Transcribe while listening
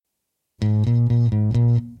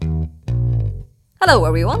Hello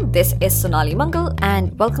everyone, this is Sonali Mangal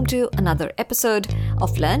and welcome to another episode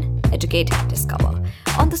of Learn, Educate, Discover.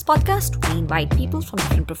 On this podcast, we invite people from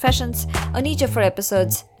different professions on each of our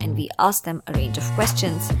episodes and we ask them a range of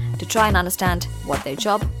questions to try and understand what their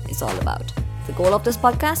job is all about. The goal of this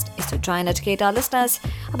podcast is to try and educate our listeners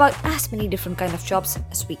about as many different kind of jobs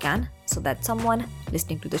as we can so that someone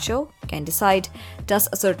listening to the show can decide, does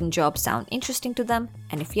a certain job sound interesting to them,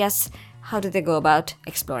 and if yes, how do they go about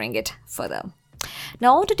exploring it further?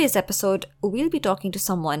 Now, on today's episode, we'll be talking to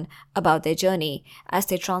someone about their journey as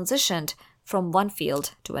they transitioned from one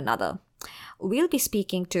field to another. We'll be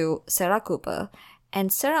speaking to Sarah Cooper,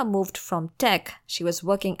 and Sarah moved from tech. She was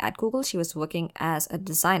working at Google. She was working as a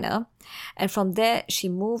designer, and from there, she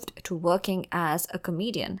moved to working as a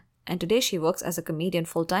comedian. And today she works as a comedian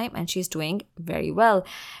full-time and she's doing very well.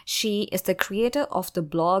 She is the creator of the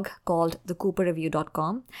blog called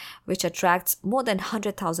thecooperreview.com, which attracts more than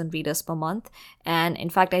 100,000 readers per month. And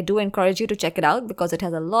in fact, I do encourage you to check it out because it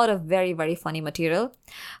has a lot of very, very funny material.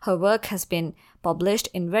 Her work has been published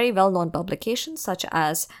in very well-known publications such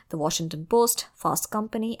as The Washington Post, Fast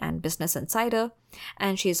Company, and Business Insider.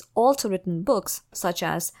 And she's also written books such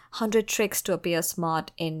as 100 Tricks to Appear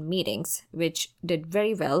Smart in Meetings, which did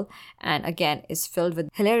very well and again is filled with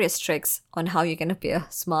hilarious tricks on how you can appear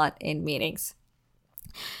smart in meetings.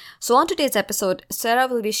 So on today's episode, Sarah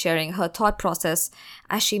will be sharing her thought process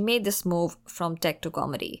as she made this move from tech to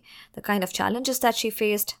comedy, the kind of challenges that she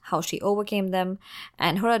faced, how she overcame them,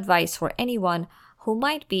 and her advice for anyone who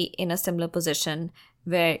might be in a similar position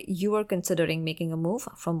where you are considering making a move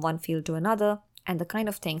from one field to another, and the kind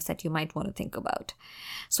of things that you might want to think about.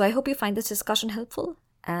 So I hope you find this discussion helpful.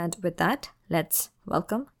 And with that, let's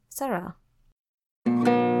welcome Sarah.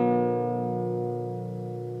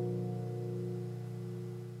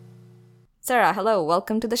 Sarah, hello.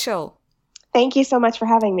 Welcome to the show. Thank you so much for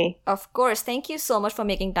having me. Of course. Thank you so much for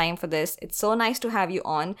making time for this. It's so nice to have you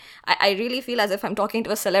on. I really feel as if I'm talking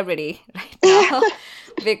to a celebrity right now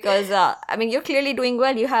because, you're clearly doing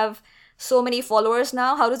well. You have so many followers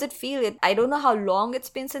now. How does it feel? I don't know how long it's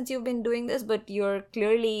been since you've been doing this, but you're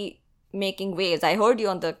clearly making waves. I heard you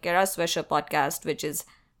on the Kara Swisher podcast, which is,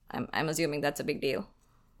 I'm assuming that's a big deal.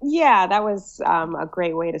 Yeah, that was a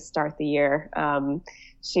great way to start the year.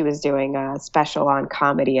 She was doing a special on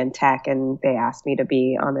comedy and tech, and they asked me to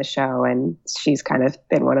be on the show, and she's kind of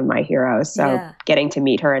been one of my heroes. So Getting to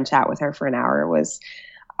meet her and chat with her for an hour was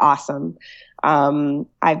awesome.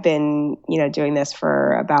 I've been, doing this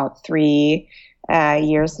for about 3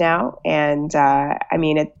 years now, and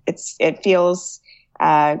it feels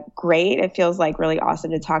great. It feels like really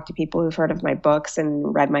awesome to talk to people who've heard of my books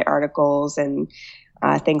and read my articles and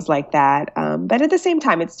things like that. But at the same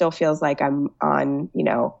time, it still feels like I'm on,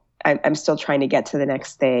 I'm still trying to get to the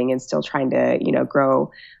next thing and still trying to,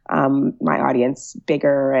 grow my audience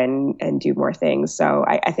bigger and do more things. So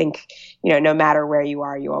I think, no matter where you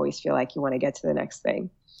are, you always feel like you want to get to the next thing.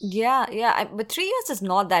 Yeah. But 3 years is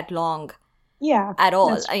not that long. Yeah. At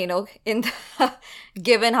all,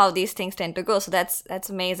 given how these things tend to go. So that's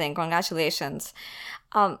amazing. Congratulations.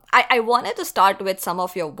 I wanted to start with some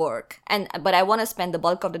of your work, but I want to spend the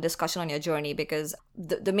bulk of the discussion on your journey because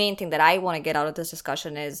the main thing that I want to get out of this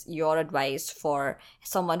discussion is your advice for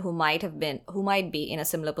someone who might be in a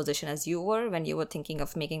similar position as you were when you were thinking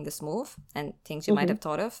of making this move and things you might have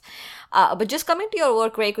thought of. But just coming to your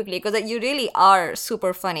work very quickly, because you really are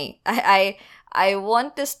super funny. I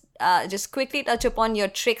want to just quickly touch upon your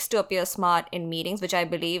tricks to appear smart in meetings, which I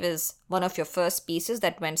believe is one of your first pieces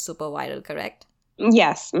that went super viral, correct?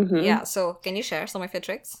 Yes. Mm-hmm. Yeah. So can you share some of your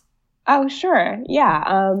tricks? Oh, sure.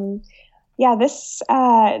 Yeah. This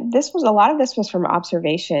was a lot of this was from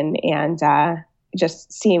observation and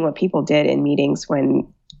just seeing what people did in meetings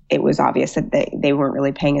when it was obvious that they weren't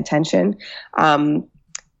really paying attention.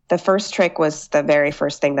 The first trick was the very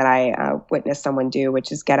first thing that I witnessed someone do,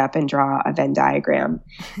 which is get up and draw a Venn diagram,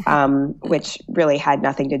 which really had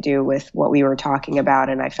nothing to do with what we were talking about.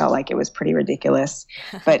 And I felt like it was pretty ridiculous.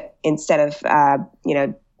 But instead of,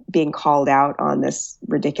 being called out on this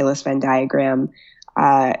ridiculous Venn diagram,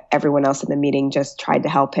 everyone else in the meeting just tried to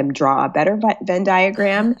help him draw a better Venn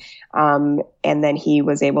diagram. And then he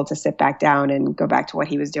was able to sit back down and go back to what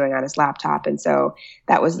he was doing on his laptop. And so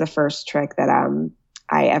that was the first trick that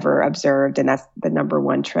I ever observed, and that's the number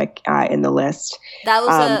one trick in the list. That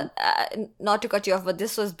was not to cut you off, but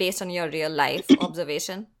this was based on your real life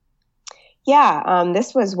observation? Yeah,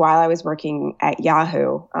 this was while I was working at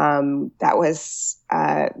Yahoo. That was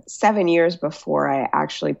 7 years before I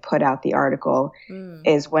actually put out the article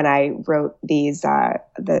is when I wrote these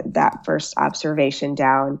that first observation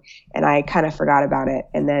down, and I kind of forgot about it.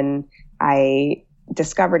 And then I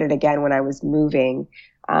discovered it again when I was moving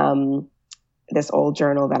this old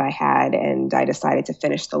journal that I had, and I decided to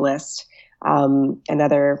finish the list.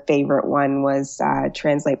 Another favorite one was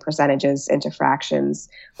translate percentages into fractions,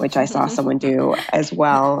 which I saw someone do as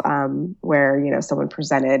well, where, you know, someone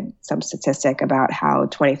presented some statistic about how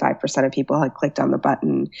 25% of people had clicked on the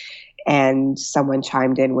button, and someone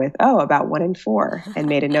chimed in with, oh, about 1 in 4, and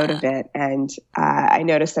made a note of it. And I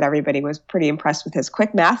noticed that everybody was pretty impressed with his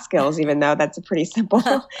quick math skills, even though that's a pretty simple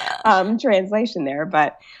translation there.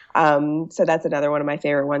 But so that's another one of my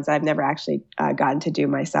favorite ones I've never actually gotten to do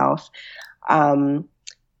myself.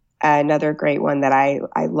 Another great one that I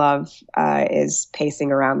love is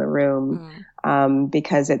pacing around the room,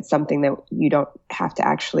 because it's something that you don't have to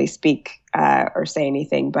actually speak or say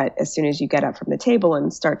anything. But as soon as you get up from the table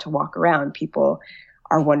and start to walk around, people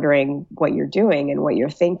are wondering what you're doing and what you're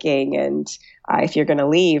thinking, and if you're going to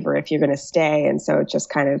leave or if you're going to stay. And so it just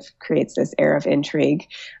kind of creates this air of intrigue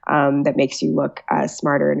that makes you look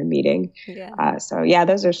smarter in a meeting. Yeah. So yeah,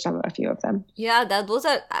 those are a few of them. Yeah, those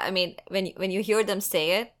are, I mean, when you hear them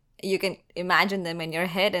say it, you can imagine them in your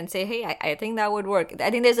head and say, hey, I think that would work.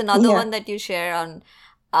 I think there's another one that you share on,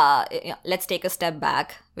 let's take a step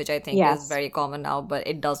back, which I think is very common now, but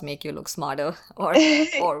it does make you look smarter.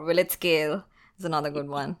 Or will it scale is another good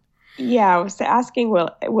one. Yeah, I was asking,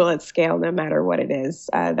 will it scale no matter what it is?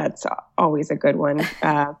 That's always a good one.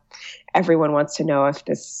 Everyone wants to know if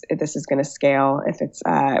this is going to scale, if it's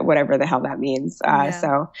whatever the hell that means.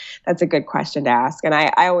 So that's a good question to ask. And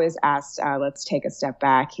I always ask, let's take a step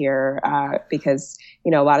back here, because,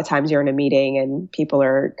 you know, a lot of times you're in a meeting and people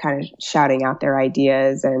are kind of shouting out their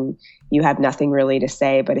ideas and you have nothing really to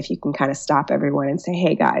say. But if you can kind of stop everyone and say,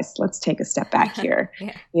 hey, guys, let's take a step back here.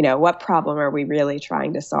 You know, what problem are we really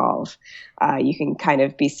trying to solve? You can kind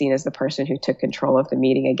of be seen as the person who took control of the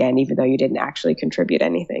meeting again, even though you didn't actually contribute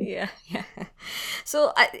anything. Yeah.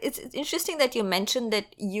 So it's interesting that you mentioned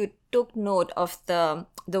that you took note of the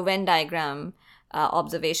Venn diagram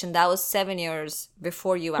observation. That was 7 years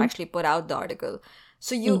before you actually put out the article.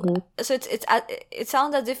 So so it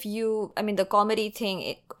sounds as if the comedy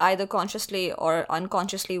thing, either consciously or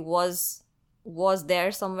unconsciously, was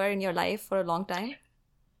there somewhere in your life for a long time?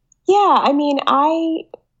 Yeah, I mean, I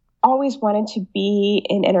always wanted to be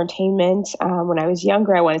in entertainment. When I was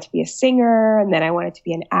younger, I wanted to be a singer, and then I wanted to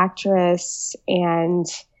be an actress. And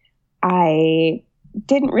I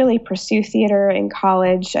didn't really pursue theater in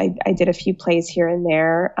college. I did a few plays here and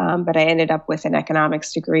there, but I ended up with an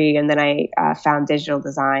economics degree, and then I found digital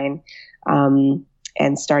design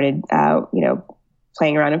and started,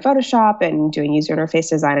 playing around in Photoshop and doing user interface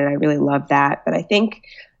design, and I really loved that. But I think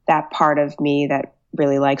that part of me that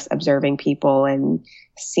really likes observing people and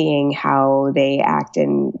seeing how they act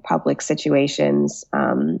in public situations,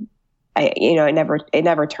 it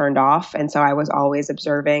never turned off, and so I was always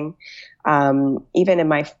observing. Even in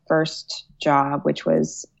my first job, which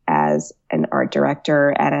was as an art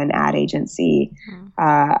director at an ad agency,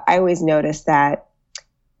 I always noticed that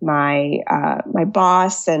my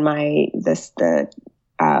boss and the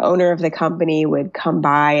owner of the company would come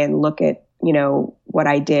by and look at, you know, what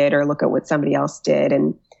I did or look at what somebody else did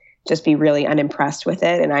and just be really unimpressed with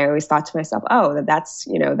it. And I always thought to myself, oh,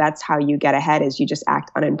 that's how you get ahead, is you just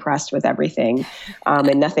act unimpressed with everything.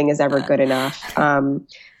 And nothing is ever good enough.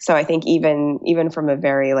 So I think even from a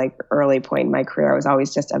very early point in my career, I was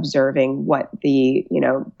always just observing what the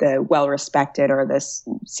well-respected or the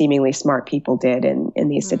seemingly smart people did in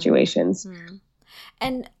these situations.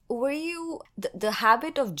 And were you, the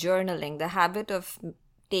habit of journaling, the habit of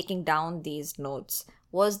taking down these notes,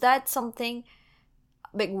 was that something,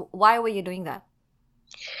 why were you doing that?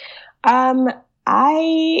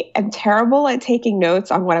 I am terrible at taking notes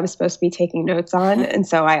on what I'm supposed to be taking notes on. And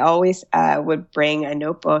so I always would bring a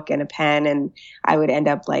notebook and a pen, and I would end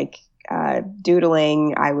up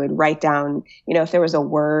doodling. I would write down, if there was a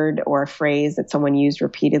word or a phrase that someone used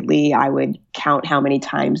repeatedly, I would count how many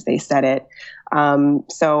times they said it.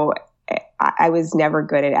 So I was never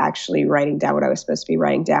good at actually writing down what I was supposed to be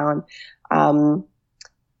writing down.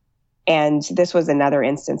 And this was another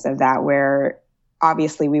instance of that, where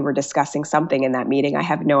obviously we were discussing something in that meeting. I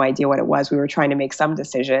have no idea what it was. We were trying to make some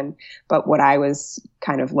decision, but what I was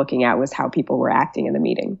kind of looking at was how people were acting in the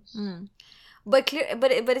meeting. But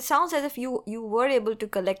it sounds as if you were able to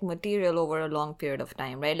collect material over a long period of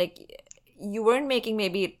time, right? You weren't making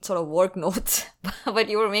maybe sort of work notes, but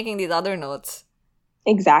you were making these other notes.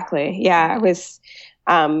 Exactly. Yeah, I was.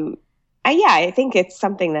 I think it's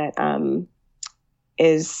something that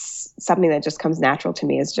is something that just comes natural to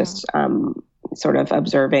me, is just sort of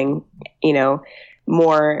observing,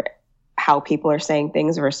 more how people are saying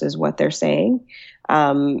things versus what they're saying.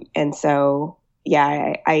 And so,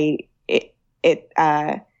 yeah,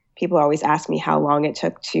 people always ask me how long it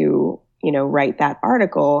took to, write that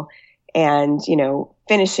article. And,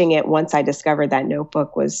 finishing it once I discovered that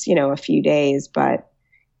notebook was, a few days, but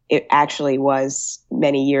it actually was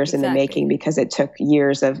many years in the making because it took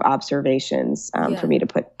years of observations for me to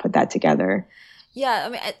put that together. Yeah, I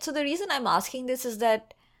mean, so the reason I'm asking this is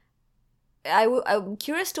that I'm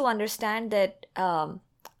curious to understand that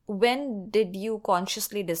when did you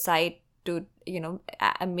consciously decide to,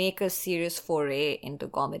 make a serious foray into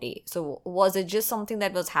comedy? So was it just something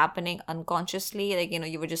that was happening unconsciously? Like,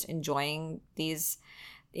 you were just enjoying these,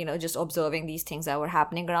 just observing these things that were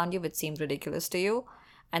happening around you, which seemed ridiculous to you.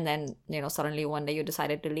 And then, suddenly one day you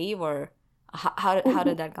decided to leave, or how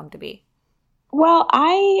did that come to be? Well,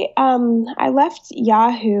 I left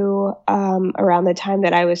Yahoo around the time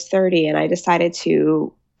that I was 30, and I decided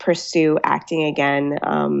to pursue acting again,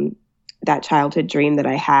 that childhood dream that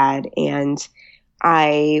I had. And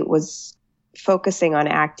I was focusing on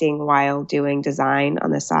acting while doing design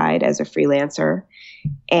on the side as a freelancer.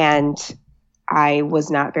 And I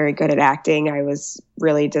was not very good at acting. I was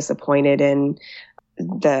really disappointed in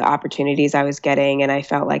the opportunities I was getting, and I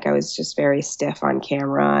felt like I was just very stiff on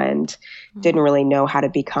camera and didn't really know how to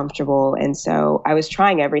be comfortable. And so I was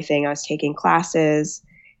trying everything. I was taking classes,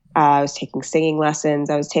 I was taking singing lessons,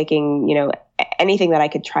 I was taking, anything that I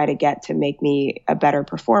could try to get to make me a better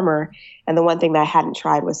performer. And the one thing that I hadn't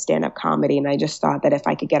tried was stand-up comedy. And I just thought that if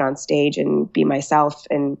I could get on stage and be myself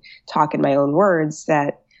and talk in my own words,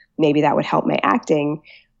 that maybe that would help my acting.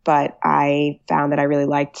 But I found that I really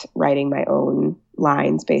liked writing my own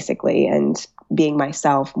lines, basically, and being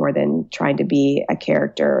myself more than trying to be a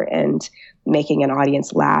character and making an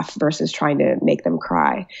audience laugh versus trying to make them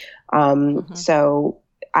cry. So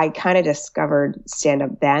I kind of discovered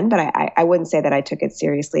stand-up then, but I wouldn't say that I took it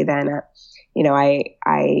seriously then.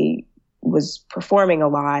 I was performing a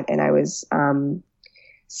lot, and I was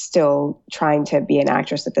still trying to be an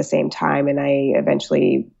actress at the same time, and I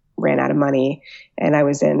eventually ran out of money, and I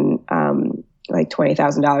was in like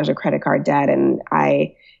 $20,000 of credit card debt, and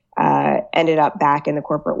I ended up back in the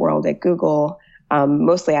corporate world at Google,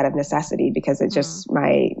 mostly out of necessity, because it just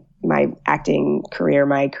my acting career,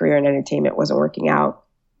 my career in entertainment wasn't working out.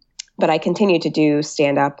 But I continued to do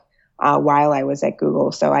stand-up while I was at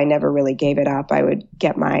Google, so I never really gave it up. I would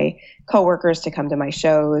get my coworkers to come to my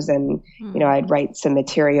shows, and I'd write some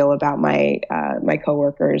material about my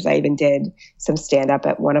coworkers. I even did some stand-up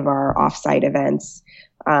at one of our offsite events.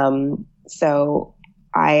 So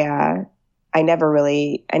I never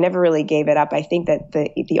really gave it up. I think that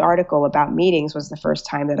the article about meetings was the first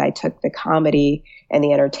time that I took the comedy and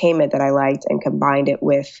the entertainment that I liked and combined it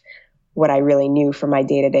with what I really knew from my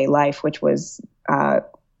day-to-day life, which was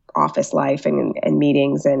office life and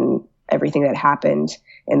meetings and everything that happened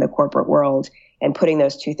in the corporate world. And putting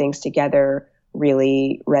those two things together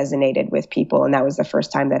really resonated with people. And that was the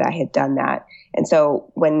first time that I had done that. And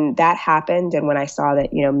so when that happened, and when I saw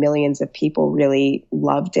that, millions of people really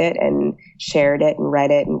loved it and shared it and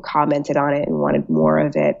read it and commented on it and wanted more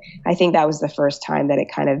of it, I think that was the first time that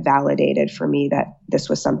it kind of validated for me that this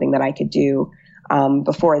was something that I could do.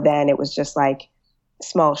 Before then, it was just like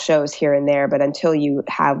small shows here and there. But until you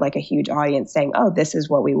have like a huge audience saying, oh, this is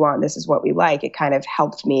what we want, this is what we like, it kind of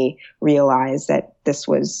helped me realize that this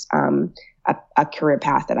was a career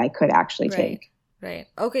path that I could actually take. Right.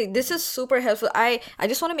 Okay, this is super helpful. I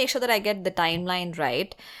just want to make sure that I get the timeline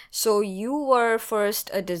right. So you were first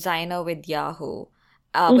a designer with Yahoo,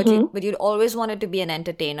 but you'd always wanted to be an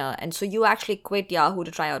entertainer, and so you actually quit Yahoo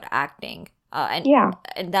to try out acting.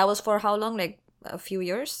 And that was for how long? Like a few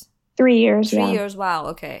years? 3 years. 3 years. Wow.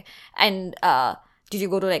 Okay. And did you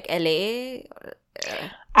go to like LA?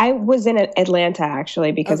 I was in Atlanta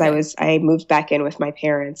actually because I moved back in with my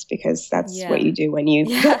parents because that's what you do when you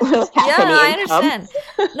don't really have any income. I understand.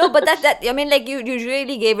 No, but that I mean, like you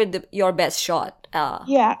really gave it your best shot.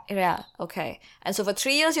 Yeah. Okay. And so for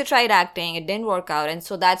 3 years you tried acting, it didn't work out, and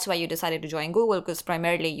so that's why you decided to join Google, because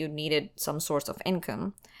primarily you needed some source of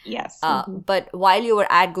income. Yes. But while you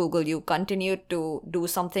were at Google, you continued to do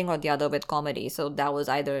something or the other with comedy. So that was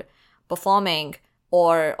either performing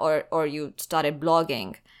or you started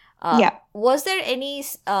blogging. Was there any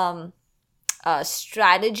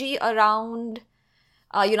strategy around,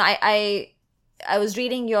 I was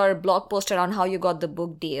reading your blog post around how you got the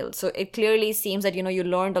book deal. So it clearly seems that, you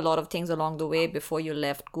learned a lot of things along the way before you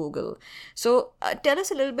left Google. So tell us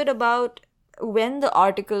a little bit about when the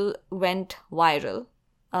article went viral.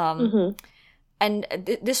 And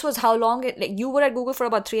this was how long? You were at Google for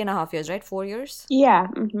about 3.5 years, right? 4 years? Yeah.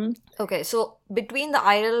 Okay, so between the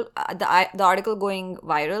article going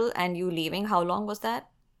viral and you leaving, how long was that?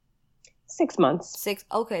 6 months. Six.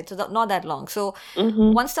 Okay, so not that long. So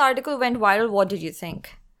Mm-hmm. once the article went viral, what did you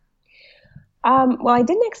think? Well, I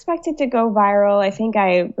didn't expect it to go viral. I think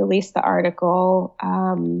I released the article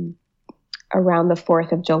around the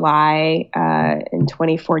 4th of July in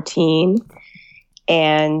 2014.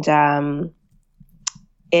 And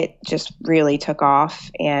it just really took off.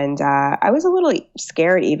 And I was a little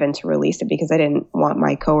scared even to release it because I didn't want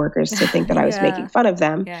my coworkers to think that I was making fun of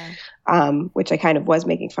them, which I kind of was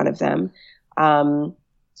making fun of them. And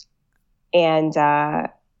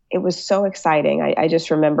it was so exciting. I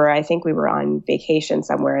just remember, I think we were on vacation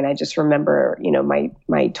somewhere, and I just remember,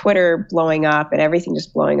 my Twitter blowing up and everything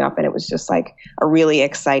just blowing up. And it was just like a really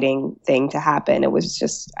exciting thing to happen. It was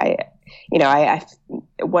just,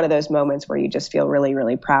 one of those moments where you just feel really,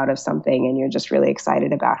 really proud of something, and you're just really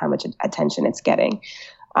excited about how much attention it's getting.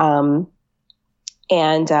 A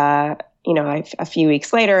few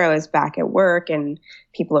weeks later, I was back at work, and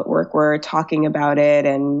people at work were talking about it.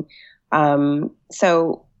 And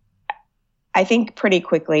so I think pretty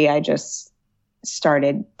quickly I just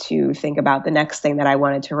started to think about the next thing that I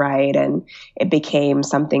wanted to write, and it became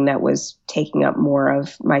something that was taking up more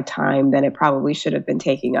of my time than it probably should have been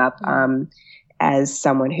taking up, as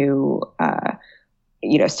someone who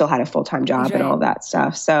still had a full-time job and all that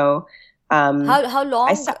stuff. So how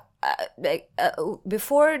long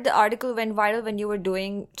before the article went viral, when you were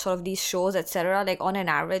doing sort of these shows, etc., like on an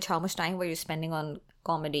average, how much time were you spending on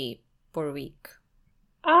comedy per week?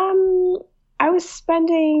 I was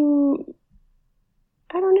spending,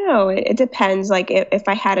 I don't know. It depends. Like if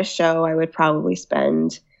I had a show, I would probably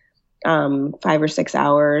spend 5 or 6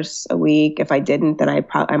 hours a week. If I didn't, then I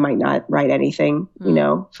might not write anything,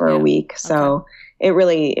 for a week. So it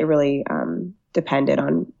really depended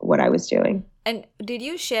on what I was doing. And did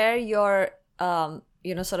you share your,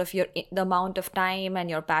 sort of the amount of time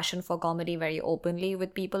and your passion for comedy very openly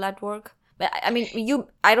with people at work? I mean,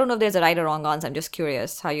 I don't know if there's a right or wrong answer. I'm just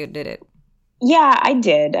curious how you did it. Yeah, I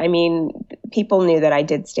did. I mean, people knew that I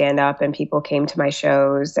did stand up, and people came to my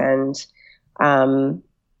shows, and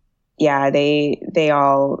they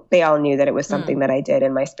all knew that it was something that I did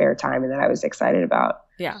in my spare time and that I was excited about.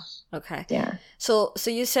 Yeah. Okay. Yeah. So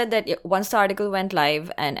you said that once the article went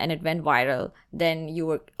live and it went viral, then you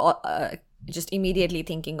were just immediately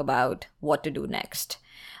thinking about what to do next.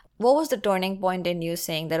 What was the turning point in you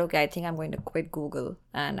saying that, okay, I think I'm going to quit Google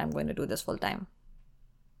and I'm going to do this full time?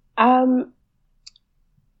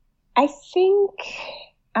 I think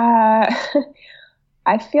I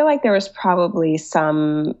feel like there was probably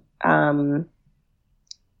some moment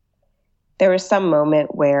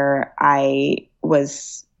where I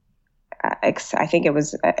was, I think it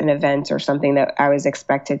was an event or something that I was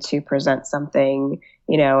expected to present something,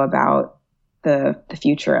 about the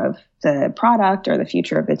future of the product or the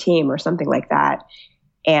future of the team or something like that.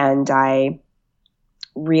 And I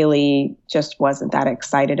really just wasn't that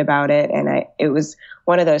excited about it. And it was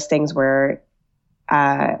one of those things where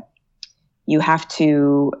you have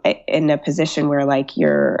to, in a position where like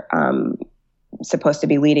you're supposed to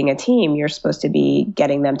be leading a team, you're supposed to be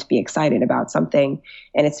getting them to be excited about something.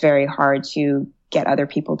 And it's very hard to get other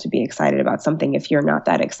people to be excited about something if you're not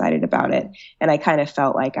that excited about it. And I kind of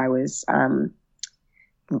felt like I was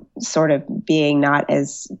sort of being not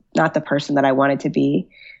the person that I wanted to be.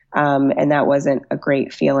 And that wasn't a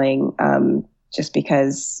great feeling, just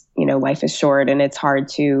because, life is short and it's hard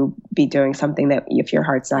to be doing something that if your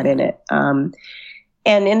heart's not in it. And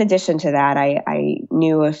in addition to that, I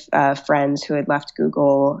knew of friends who had left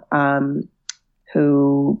Google,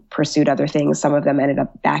 who pursued other things. Some of them ended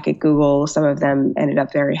up back at Google. Some of them ended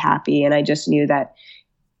up very happy. And I just knew that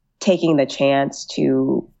taking the chance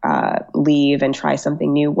to leave and try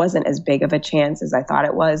something new wasn't as big of a chance as I thought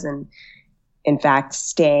it was. And in fact,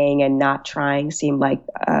 staying and not trying seemed like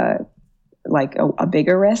a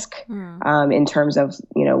bigger risk in terms of,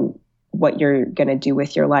 what you're going to do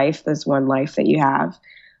with your life. This one life that you have.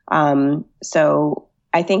 So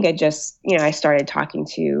I think I just, I started talking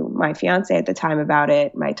to my fiance at the time about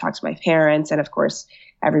it. I talked to my parents, and of course,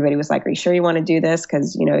 everybody was like, "Are you sure you want to do this?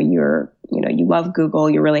 Because you love Google,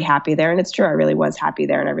 you're really happy there." And it's true, I really was happy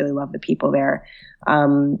there, and I really love the people there.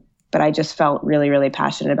 But I just felt really, really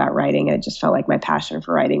passionate about writing. And it just felt like my passion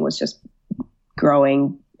for writing was just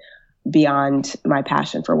growing beyond my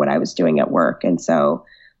passion for what I was doing at work. And so,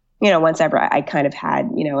 once I kind of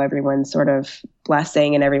had, everyone's sort of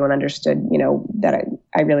blessing and everyone understood, that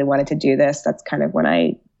I really wanted to do this. That's kind of when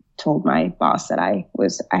I told my boss that I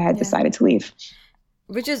had decided to leave.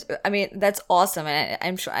 Which is, I mean, that's awesome. And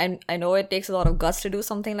I'm sure, I know it takes a lot of guts to do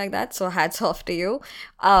something like that. So hats off to you.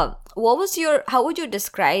 How would you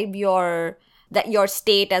describe your that your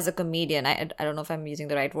state as a comedian, I don't know if I'm using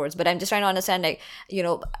the right words, but I'm just trying to understand, like,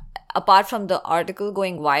 apart from the article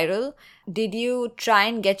going viral, did you try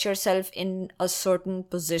and get yourself in a certain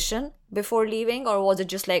position before leaving, or was it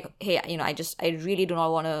just like, hey, I really do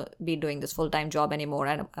not want to be doing this full-time job anymore,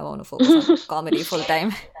 and I want to focus on comedy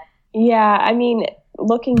full-time? Yeah, I mean,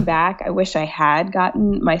 looking back, I wish I had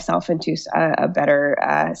gotten myself into a better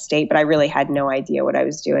state, but I really had no idea what I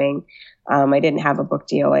was doing. I didn't have a book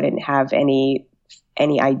deal. I didn't have any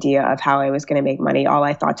idea of how I was going to make money. All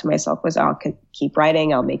I thought to myself was, I'll keep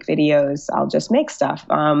writing, I'll make videos, I'll just make stuff.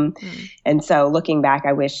 And so looking back,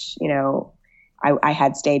 I wish, I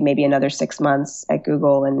had stayed maybe another 6 months at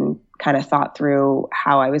Google and kind of thought through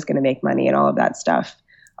how I was going to make money and all of that stuff.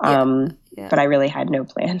 But I really had no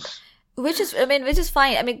plan. Which is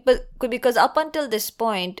fine. I mean, but because up until this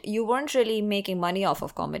point, you weren't really making money off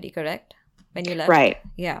of comedy, correct? When you left? Right.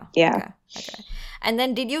 Yeah. Yeah. Okay. And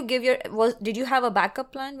then did you have a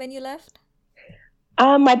backup plan when you left?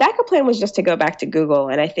 My backup plan was just to go back to Google.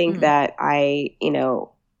 And I think that I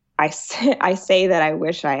say that I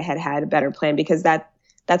wish I had a better plan, because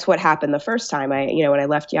that's what happened the first time. When I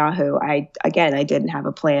left Yahoo, I didn't have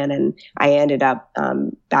a plan, and I ended up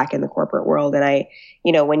back in the corporate world. And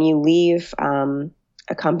when you leave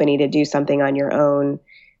a company to do something on your own,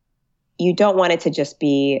 you don't want it to just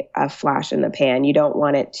be a flash in the pan. You don't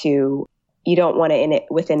want it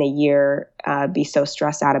within a year be so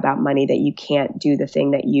stressed out about money that you can't do the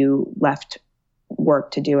thing that you left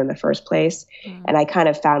work to do in the first place. And I kind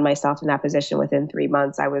of found myself in that position within 3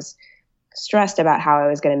 months. I was stressed about how I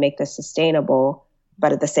was going to make this sustainable,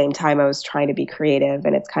 but at the same time, I was trying to be creative,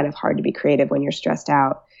 and it's kind of hard to be creative when you're stressed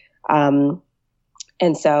out.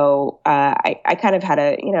 And so I kind of had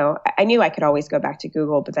I knew I could always go back to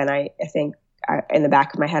Google, but then I think in the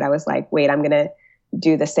back of my head, I was like, wait, I'm going to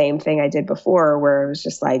do the same thing I did before, where it was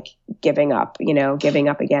just like giving up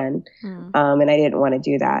again. And I didn't want to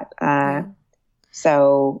do that.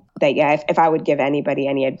 So that, if I would give anybody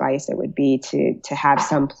any advice, it would be to have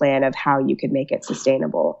some plan of how you could make it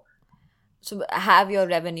sustainable. So have your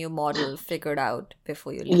revenue model figured out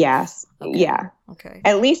before you leave? Yes. Okay. Yeah. Okay.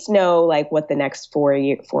 At least know like what the next 4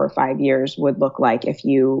 or 5 years would look like if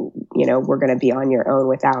you were going to be on your own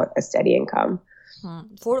without a steady income.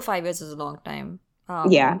 4 to 5 years is a long time.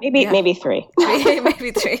 Maybe 3.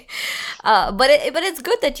 Maybe 3. But it's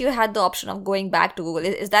good that you had the option of going back to Google.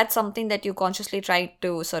 Is that something that you consciously tried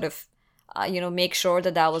to sort of, make sure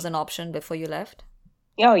that was an option before you left?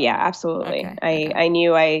 Oh yeah, absolutely. Okay. I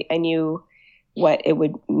knew what it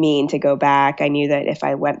would mean to go back. I knew that if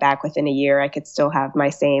I went back within a year, I could still have my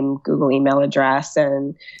same Google email address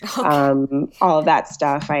and all of that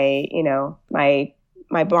stuff.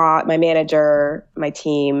 My boss, my manager, my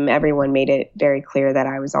team, everyone made it very clear that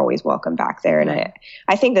I was always welcome back there. And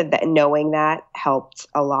I think that knowing that helped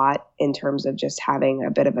a lot in terms of just having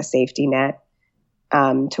a bit of a safety net,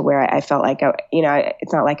 to where I felt like,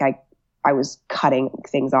 it's not like I was cutting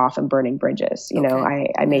things off and burning bridges.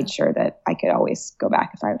 I made sure that I could always go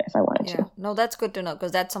back if I wanted to. No, that's good to know,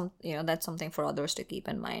 because that's something for others to keep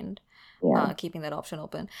in mind. Keeping that option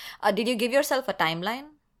open. Did you give yourself a timeline?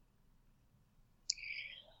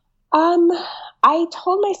 I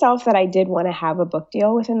told myself that I did want to have a book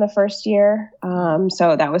deal within the first year.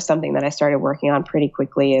 So that was something that I started working on pretty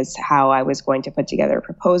quickly, is how I was going to put together a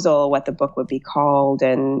proposal, what the book would be called,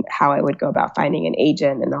 and how I would go about finding an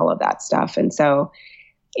agent and all of that stuff. And so,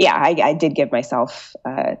 I did give myself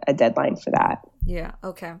a deadline for that. Yeah.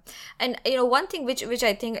 Okay. And one thing which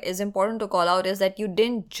I think is important to call out is that you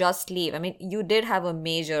didn't just leave. I mean, you did have a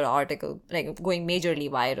major article like going majorly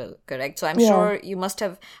viral, correct? So I'm sure you must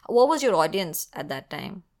have. What was your audience at that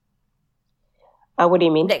time? What do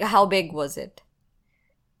you mean? Like, how big was it?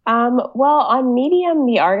 Well, on Medium,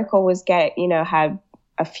 the article had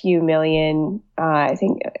a few million. I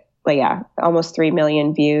think, almost 3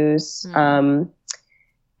 million views.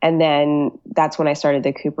 And then that's when I started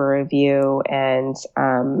the Cooper Review, and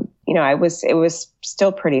it was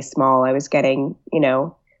still pretty small. I was getting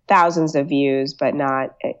thousands of views, but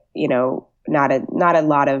not a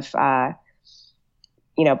lot of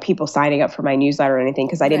people signing up for my newsletter or anything,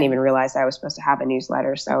 because I didn't even realize I was supposed to have a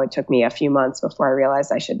newsletter. So it took me a few months before I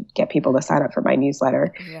realized I should get people to sign up for my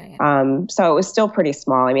newsletter. Right. So it was still pretty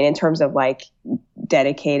small. I mean, in terms of like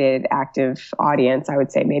dedicated active audience, I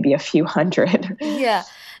would say maybe a few hundred. Yeah.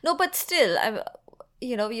 No, but still,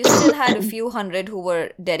 you still had a few hundred who were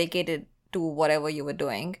dedicated to whatever you were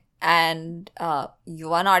doing. And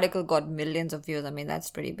one article got millions of views. I mean, that's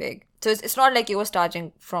pretty big. So it's not like you were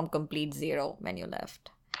starting from complete zero when you left.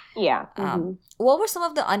 Yeah. What were some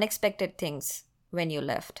of the unexpected things when you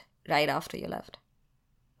left, right after you left?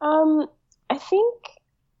 I think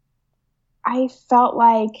I felt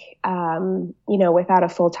like, without a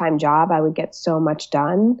full-time job, I would get so much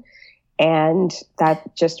done. And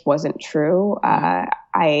that just wasn't true.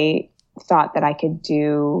 I thought that I could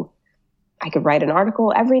write an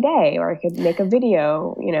article every day, or I could make a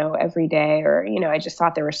video, every day, or, I just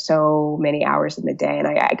thought there were so many hours in the day. And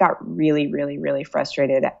I got really, really, really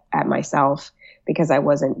frustrated at myself because I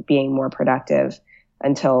wasn't being more productive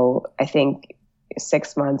until I think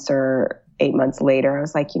 6 months or 8 months later. I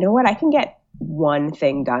was like, you know what? I can get one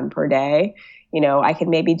thing done per day. I could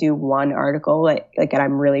maybe do one article that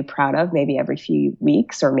I'm really proud of, maybe every few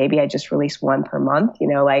weeks, or maybe I just release one per month.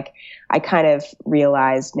 I kind of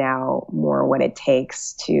realize now more what it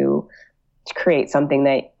takes to create something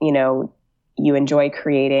that, you enjoy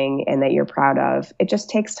creating and that you're proud of. It just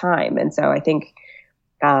takes time. And so I think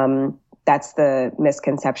that's the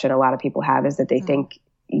misconception a lot of people have, is that they think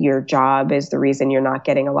your job is the reason you're not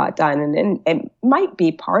getting a lot done. And it might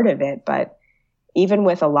be part of it, but even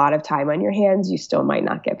with a lot of time on your hands, you still might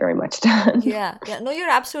not get very much done. Yeah. No, you're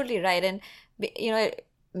absolutely right. And,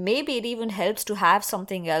 maybe it even helps to have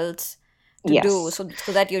something else to do so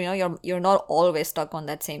that, you're not always stuck on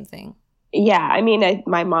that same thing. Yeah. I mean,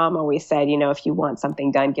 my mom always said, if you want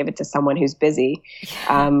something done, give it to someone who's busy,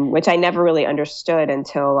 which I never really understood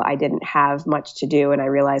until I didn't have much to do. And I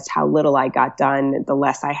realized how little I got done, the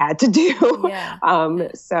less I had to do. Yeah.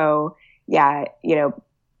 So, yeah,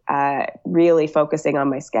 really focusing on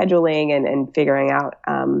my scheduling and figuring out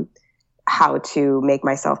how to make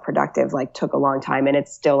myself productive took a long time, and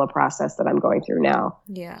it's still a process that I'm going through now.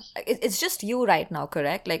 Yeah. It's just you right now,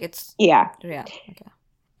 correct? Yeah. Okay.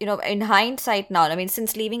 In hindsight now, I mean,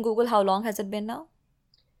 since leaving Google, how long has it been now?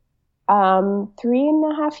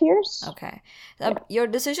 3.5 years. Okay. Your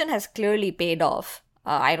decision has clearly paid off.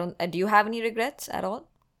 Do you have any regrets at all?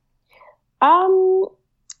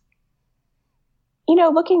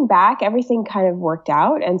 Looking back, everything kind of worked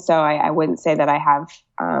out. And so I wouldn't say that I have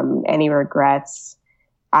any regrets.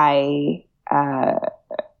 I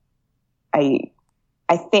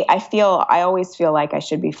always feel like I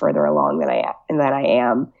should be further along than I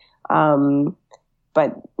am.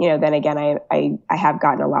 But, then again, I have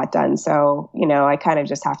gotten a lot done. So, I kind of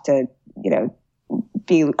just have to,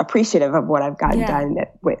 be appreciative of what I've gotten done,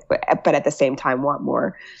 but at the same time want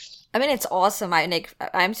more. I mean, it's awesome.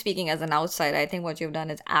 I'm speaking as an outsider. I think what you've done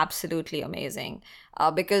is absolutely amazing.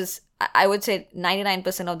 Because I would say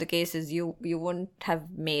 99% of the cases people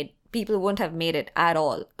wouldn't have made it at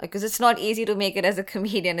all. Because it's not easy to make it as a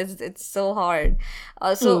comedian. It's so hard.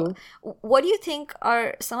 What do you think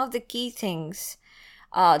are some of the key things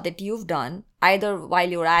that you've done, either while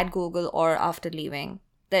you're at Google or after leaving,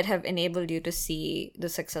 that have enabled you to see the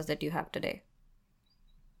success that you have today?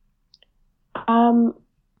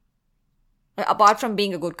 Apart from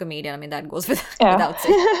being a good comedian, I mean, that goes without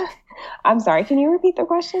saying. I'm sorry, can you repeat the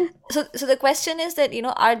question? So the question is that,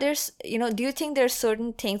 do you think there's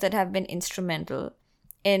certain things that have been instrumental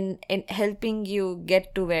in helping you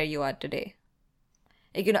get to where you are today?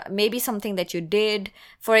 Maybe something that you did,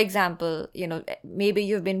 for example, maybe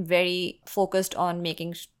you've been very focused on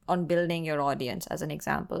building your audience, as an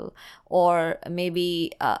example, or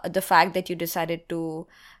maybe the fact that you decided to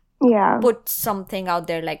put something out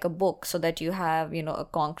there like a book so that you have, a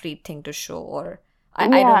concrete thing to show, or I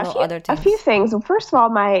don't know, other things. A few things. Well, first of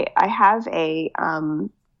all, I have a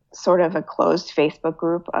sort of a closed Facebook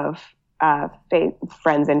group of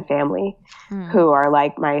friends and family who are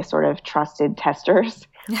like my sort of trusted testers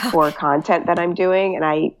for content that I'm doing. And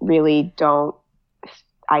I really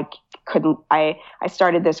I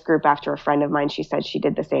started this group after a friend of mine, she said she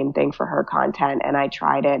did the same thing for her content, and I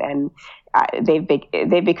tried it, and they've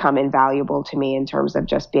become invaluable to me in terms of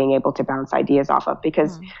just being able to bounce ideas off of,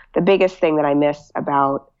 because the biggest thing that I miss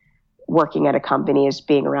about working at a company is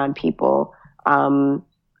being around people.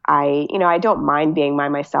 I don't mind being by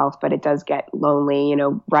myself, but it does get lonely,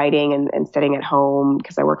 writing and sitting at home,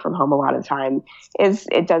 because I work from home a lot of the time,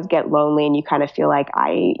 it does get lonely, and you kind of feel like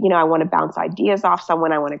I want to bounce ideas off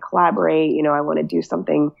someone. I want to collaborate, I want to do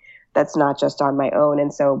something that's not just on my own.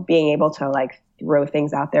 And so being able to throw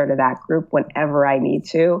things out there to that group whenever I need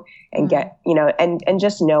to, and get, and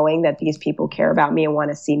just knowing that these people care about me and want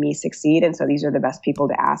to see me succeed. And so these are the best people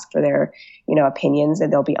to ask for their, opinions,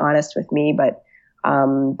 and they'll be honest with me, but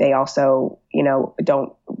they also,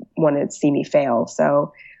 don't want to see me fail.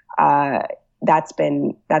 So that's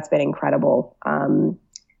been incredible.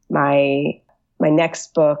 My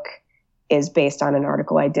next book is based on an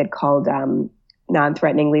article I did called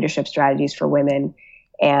Non-Threatening Leadership Strategies for Women.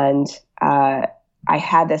 And I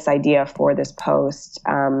had this idea for this post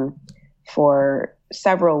for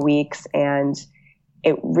several weeks, and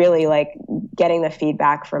it really getting the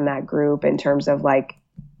feedback from that group in terms of like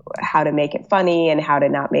how to make it funny and how to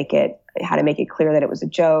make it clear that it was a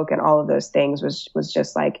joke and all of those things was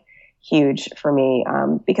just like huge for me.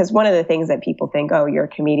 Because one of the things that people think, oh, you're a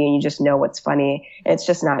comedian, you just know what's funny. And it's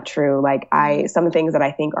just not true. Like some things that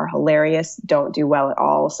I think are hilarious don't do well at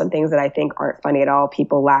all. Some things that I think aren't funny at all,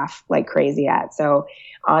 people laugh like crazy at. So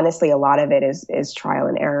honestly, a lot of it is trial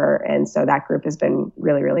and error. And so that group has been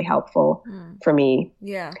really, really helpful for me.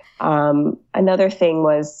 Yeah. Another thing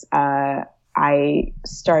was I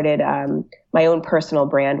started my own personal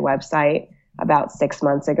brand website about 6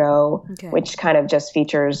 months ago, which kind of just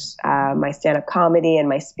features my stand-up comedy and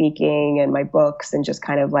my speaking and my books and just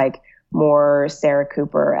kind of like more Sarah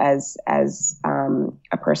Cooper as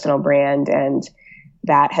a personal brand. And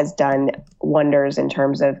that has done wonders in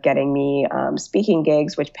terms of getting me speaking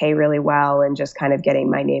gigs, which pay really well, and just kind of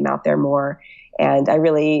getting my name out there more. And I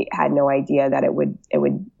really had no idea that it would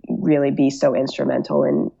really be so instrumental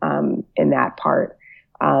in that part.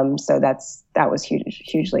 So that was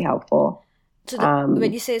hugely helpful. So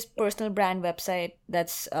when you say personal brand website,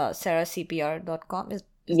 that's sarahcpr.com?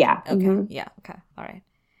 Yeah. Okay. Mm-hmm. Yeah. Okay. All right.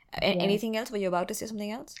 Anything else? Were you about to say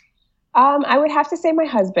something else? I would have to say my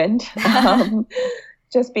husband,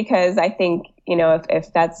 just because I think,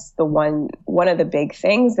 if that's the one of the big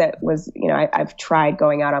things that was, I've tried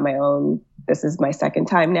going out on my own. This is my second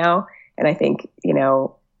time now. And I think,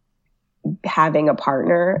 having a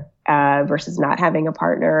partner versus not having a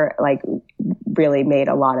partner, like really made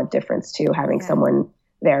a lot of difference too, having someone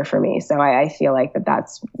there for me. So I feel like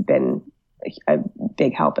that's been a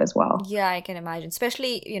big help as well. Yeah, I can imagine.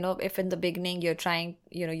 Especially, if in the beginning you're trying,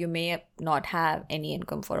 you may not have any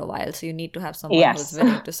income for a while. So you need to have someone who's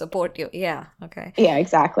willing to support you. Yeah. Okay. Yeah,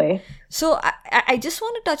 exactly. So I just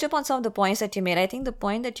want to touch upon some of the points that you made. I think the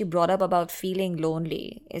point that you brought up about feeling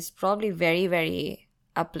lonely is probably very, very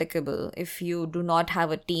applicable if you do not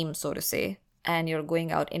have a team, so to say, and you're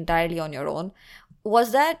going out entirely on your own.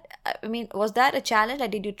 Was that a challenge?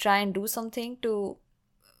 Like, did you try and do something to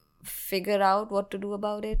figure out what to do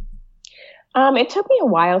about it? It took me a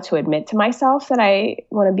while to admit to myself that I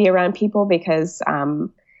want to be around people because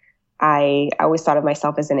I always thought of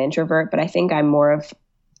myself as an introvert, but I think I'm more of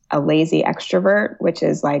a lazy extrovert, which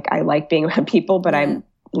is like I like being around people, but I'm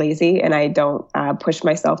lazy and I don't push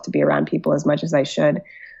myself to be around people as much as I should.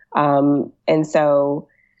 And so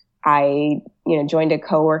I, joined a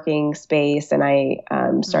co-working space and I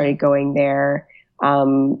started going there.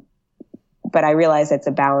 But I realize it's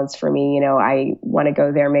a balance for me. I want to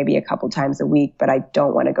go there maybe a couple times a week, but I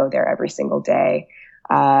don't want to go there every single day.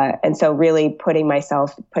 And so really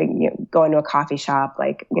going to a coffee shop,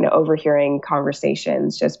 like, overhearing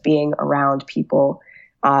conversations, just being around people,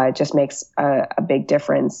 just makes a big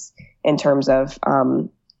difference in terms of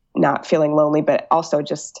not feeling lonely, but also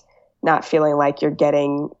just not feeling like you're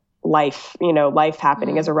getting life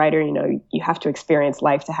happening. As a writer, you have to experience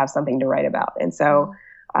life to have something to write about. And so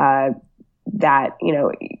that,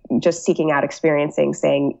 just seeking out saying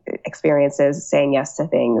yes to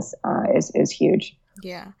things is huge.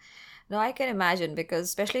 Yeah. No, I can imagine, because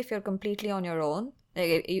especially if you're completely on your own,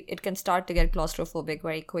 it can start to get claustrophobic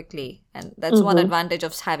very quickly. And that's one advantage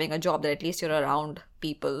of having a job, that at least you're around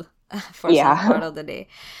people for some part of the day.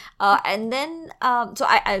 And then, so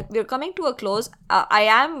we're coming to a close. I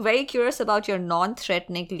am very curious about your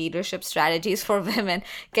non-threatening leadership strategies for women.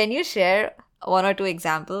 Can you share one or two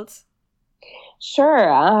examples? Sure.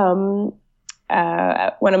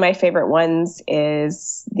 One of my favorite ones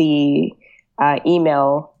is the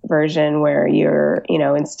email version where you're,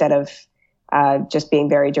 instead of just being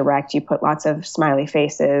very direct, you put lots of smiley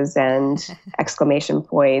faces and exclamation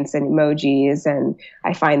points and emojis. And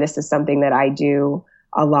I find this is something that I do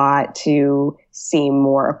a lot to seem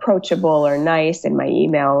more approachable or nice in my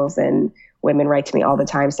emails. And women write to me all the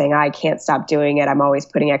time saying, I can't stop doing it. I'm always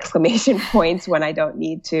putting exclamation points when I don't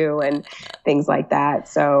need to, and things like that.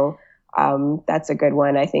 So that's a good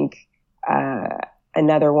one. I think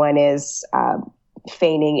another one is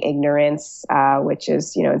feigning ignorance, which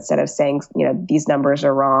is, instead of saying, these numbers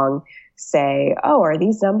are wrong, say, oh, are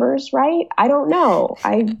these numbers right? I don't know.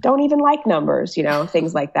 I don't even like numbers,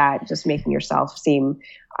 things like that. Just making yourself seem,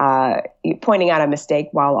 pointing out a mistake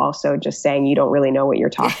while also just saying you don't really know what you're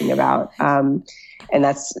talking about. And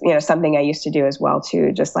that's, something I used to do as well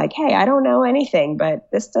too. Just like, hey, I don't know anything, but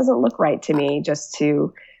this doesn't look right to me, just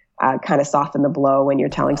to kind of soften the blow when you're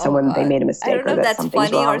telling someone they made a mistake. I don't know or that if that's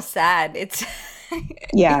funny wrong. or sad. It's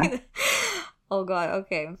yeah. Oh God.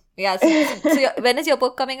 Okay. Yeah. So when is your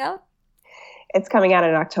book coming out? It's coming out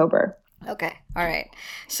in October. Okay. All right.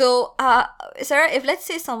 So, Sarah, if let's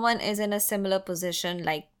say someone is in a similar position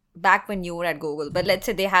like back when you were at Google, but let's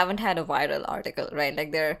say they haven't had a viral article, right?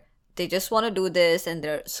 Like they just want to do this and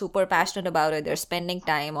they're super passionate about it. They're spending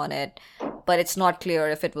time on it, but it's not clear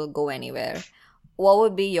if it will go anywhere. What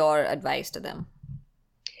would be your advice to them?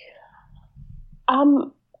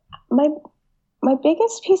 My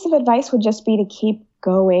biggest piece of advice would just be to keep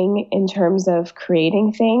going in terms of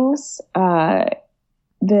creating things.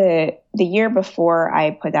 The year before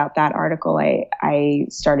I put out that article, I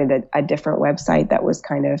started a different website that was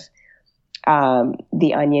kind of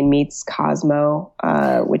The Onion meets Cosmo,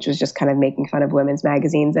 which was just kind of making fun of women's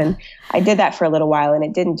magazines. And I did that for a little while and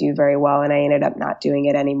it didn't do very well. And I ended up not doing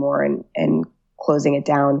it anymore and closing it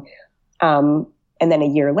down. And then a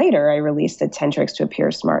year later, I released the 10 Tricks to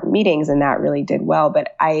Appear Smart in Meetings, and that really did well.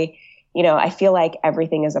 But I feel like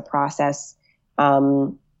everything is a process.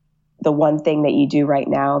 The one thing that you do right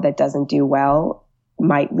now that doesn't do well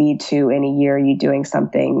might lead to in a year you doing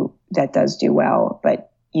something that does do well.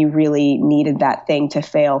 But you really needed that thing to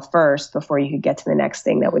fail first before you could get to the next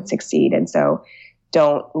thing that would succeed. And so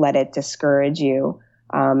don't let it discourage you.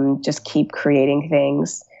 Just keep creating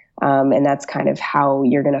things. And that's kind of how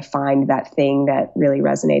you're going to find that thing that really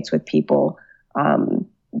resonates with people,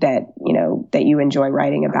 that you enjoy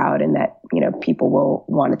writing about and that, people will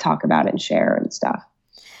want to talk about and share and stuff.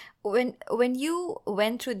 When you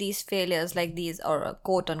went through these failures, like these, or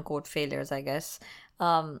quote unquote failures, I guess,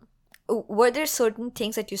 were there certain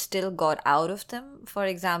things that you still got out of them? For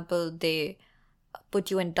example, they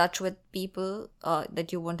put you in touch with people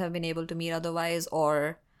that you wouldn't have been able to meet otherwise,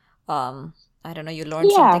 or I don't know, you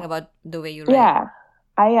learned something about the way you write. Yeah,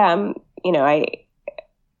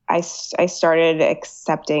 I started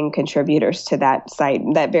accepting contributors to that site,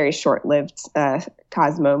 that very short-lived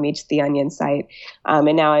Cosmo meets The Onion site.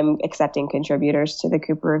 And now I'm accepting contributors to the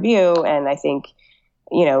Cooper Review. And I think,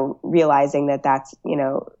 realizing that's,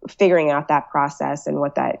 figuring out that process and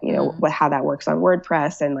what that, how that works on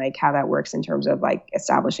WordPress and like how that works in terms of like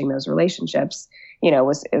establishing those relationships,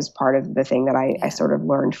 is part of the thing that I sort of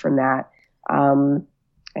learned from that.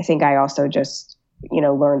 I think I also just,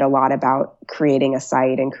 learned a lot about creating a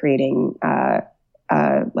site and creating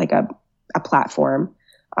like a platform.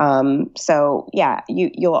 So yeah,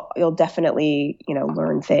 you'll definitely,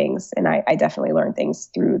 learn things. And I definitely learned things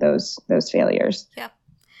through those failures. Yeah.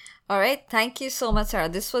 All right. Thank you so much, Sarah.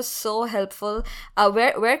 This was so helpful.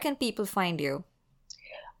 Where can people find you?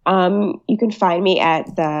 You can find me at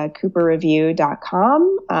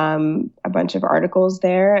thecooperreview.com, a bunch of articles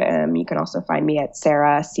there. You can also find me at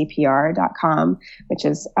sarahcpr.com, which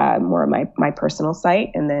is more of my personal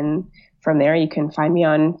site. And then from there, you can find me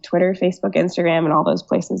on Twitter, Facebook, Instagram, and all those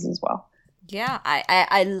places as well. Yeah,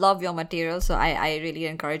 I love your material, so I really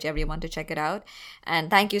encourage everyone to check it out. And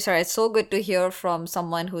thank you, Sarah. It's so good to hear from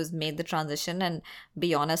someone who's made the transition and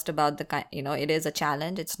be honest about it is a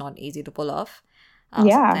challenge. It's not easy to pull off. So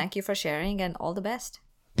thank you for sharing and all the best.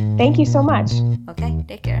 Thank you so much. Okay,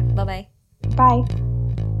 take care. Bye-bye. Bye.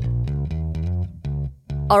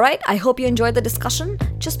 All right, I hope you enjoyed the discussion.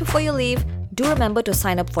 Just before you leave, do remember to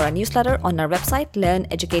sign up for our newsletter on our website,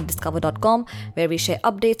 learneducatediscover.com, where we share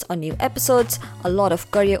updates on new episodes, a lot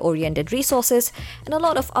of career-oriented resources, and a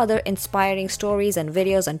lot of other inspiring stories and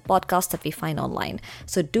videos and podcasts that we find online.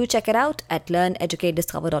 So do check it out at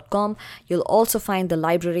learneducatediscover.com. You'll also find the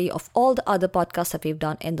library of all the other podcasts that we've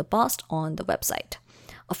done in the past on the website.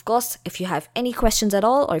 Of course, if you have any questions at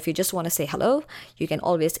all, or if you just want to say hello, you can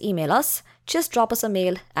always email us. Just drop us a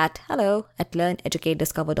mail at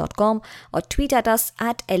hello@learneducatediscover.com or tweet at us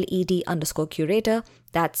at LED_curator.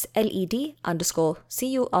 That's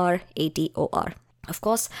LED_CURATOR. Of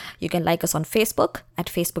course, you can like us on Facebook at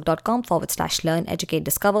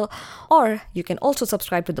facebook.com/learneducatediscover, or you can also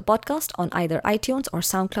subscribe to the podcast on either iTunes or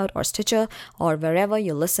SoundCloud or Stitcher or wherever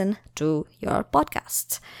you listen to your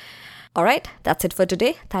podcasts. All right, that's it for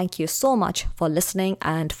today. Thank you so much for listening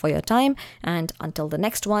and for your time. And until the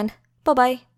next one, bye-bye.